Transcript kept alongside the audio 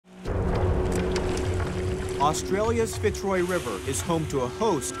Australia's Fitzroy River is home to a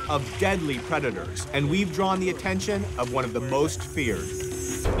host of deadly predators, and we've drawn the attention of one of the most feared.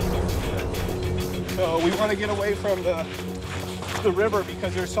 So we want to get away from the river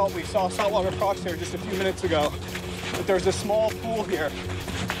because we saw saltwater crocs there just a few minutes ago, but there's a small pool here.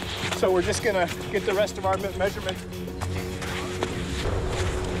 So we're just gonna get the rest of our measurements.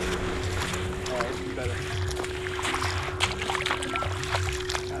 All right, you better.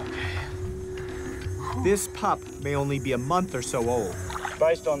 This pup may only be a month or so old.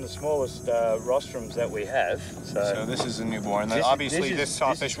 Based on the smallest rostrums that we have. So this is a newborn. Obviously, this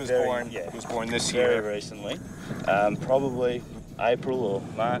sawfish was born this year. Very recently, probably April or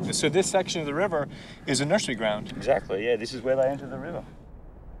March. So this section of the river is a nursery ground. Exactly, yeah, this is where they enter the river.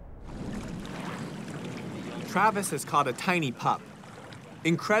 Travis has caught a tiny pup.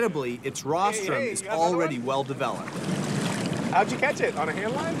 Incredibly, its rostrum is already well developed. How'd you catch it? On a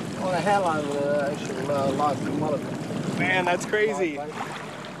hand line? On a hand line with an actual live commodity. Man, that's crazy.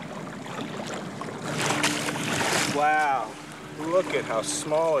 Wow, look at how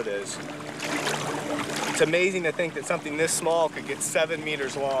small it is. It's amazing to think that something this small could get 7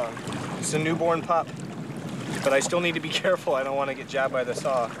 meters long. It's a newborn pup, but I still need to be careful. I don't want to get jabbed by the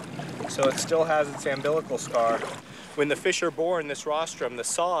saw. So it still has its umbilical scar. When the fish are born, this rostrum, the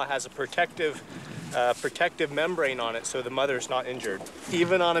saw has a protective membrane on it so the mother's not injured.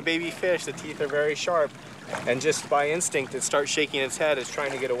 Even on a baby fish, the teeth are very sharp, and just by instinct, it starts shaking its head, it's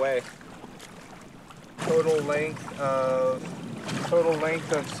trying to get away. Total length of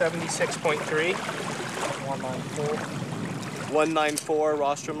 76.3. 194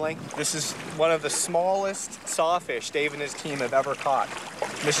 rostrum length. This is one of the smallest sawfish Dave and his team have ever caught.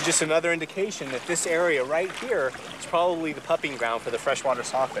 This is just another indication that this area right here is probably the pupping ground for the freshwater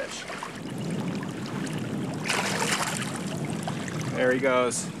sawfish. There he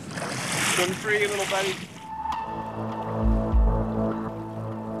goes. Swim free, little buddy.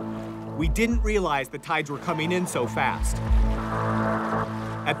 We didn't realize the tides were coming in so fast.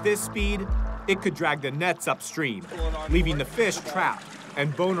 At this speed, it could drag the nets upstream, leaving the fish trapped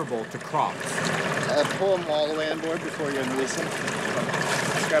and vulnerable to crocs. Pull him all the way on board before you release him.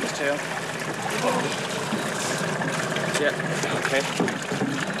 Grab his tail. Yeah, okay.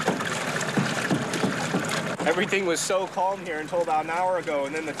 Everything was so calm here until about an hour ago,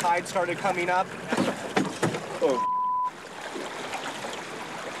 and then the tide started coming up. Oh.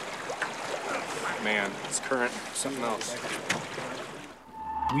 Man, it's current, something else.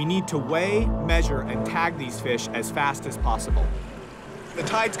 We need to weigh, measure, and tag these fish as fast as possible. The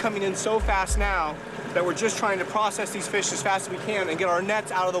tide's coming in so fast now that we're just trying to process these fish as fast as we can and get our nets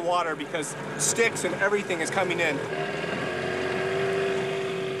out of the water because sticks and everything is coming in.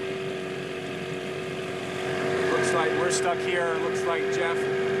 Looks like we're stuck here. Looks like Jeff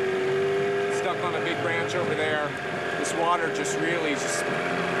stuck on a big branch over there. This water just really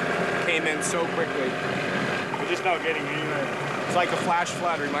came in so quickly. We're just not getting anywhere. It's like a flash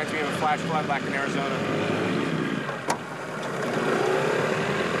flood. It reminds me of a flash flood back in Arizona.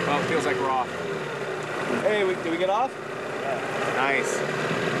 Oh, it feels like we're off. Hey, did we get off? Yeah. Nice.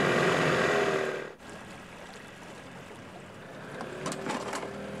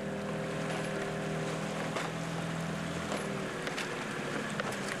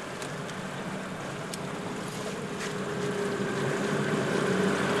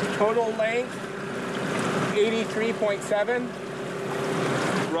 Total length, 83.7.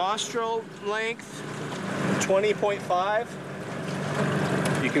 Rostral length, 20.5.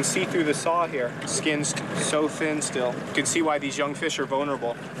 You can see through the saw here. Skin's so thin still. You can see why these young fish are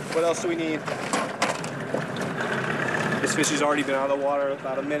vulnerable. What else do we need? This fish has already been out of the water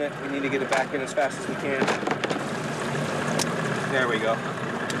about a minute. We need to get it back in as fast as we can. There we go.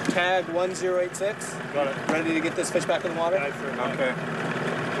 Tag 1086. Got it. Ready to get this fish back in the water? Okay.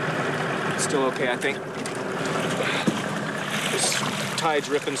 Still okay, I think. This tide's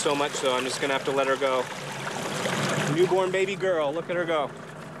ripping so much, so I'm just gonna have to let her go. Newborn baby girl, look at her go.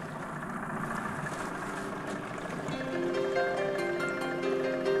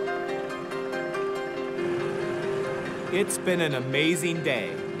 It's been an amazing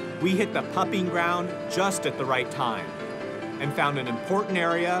day. We hit the pupping ground just at the right time and found an important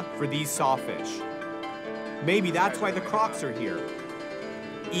area for these sawfish. Maybe that's why the crocs are here.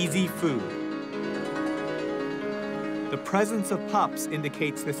 Easy food. The presence of pups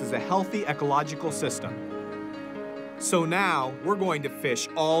indicates this is a healthy ecological system. So now we're going to fish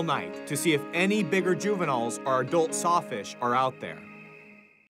all night to see if any bigger juveniles or adult sawfish are out there.